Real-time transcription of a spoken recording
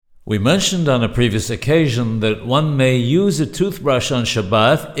We mentioned on a previous occasion that one may use a toothbrush on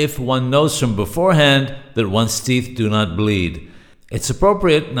Shabbath if one knows from beforehand that one's teeth do not bleed. It's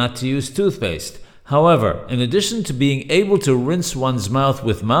appropriate not to use toothpaste. However, in addition to being able to rinse one's mouth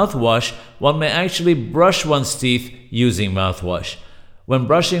with mouthwash, one may actually brush one's teeth using mouthwash. When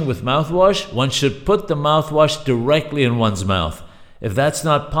brushing with mouthwash, one should put the mouthwash directly in one's mouth. If that's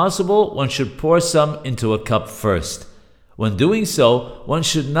not possible, one should pour some into a cup first. When doing so, one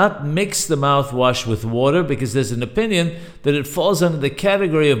should not mix the mouthwash with water because there's an opinion that it falls under the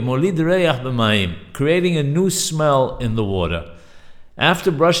category of molid reyach b'mayim, creating a new smell in the water. After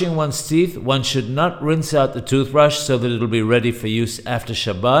brushing one's teeth, one should not rinse out the toothbrush so that it'll be ready for use after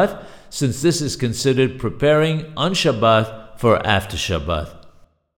Shabbath, since this is considered preparing on Shabbath for after Shabbath.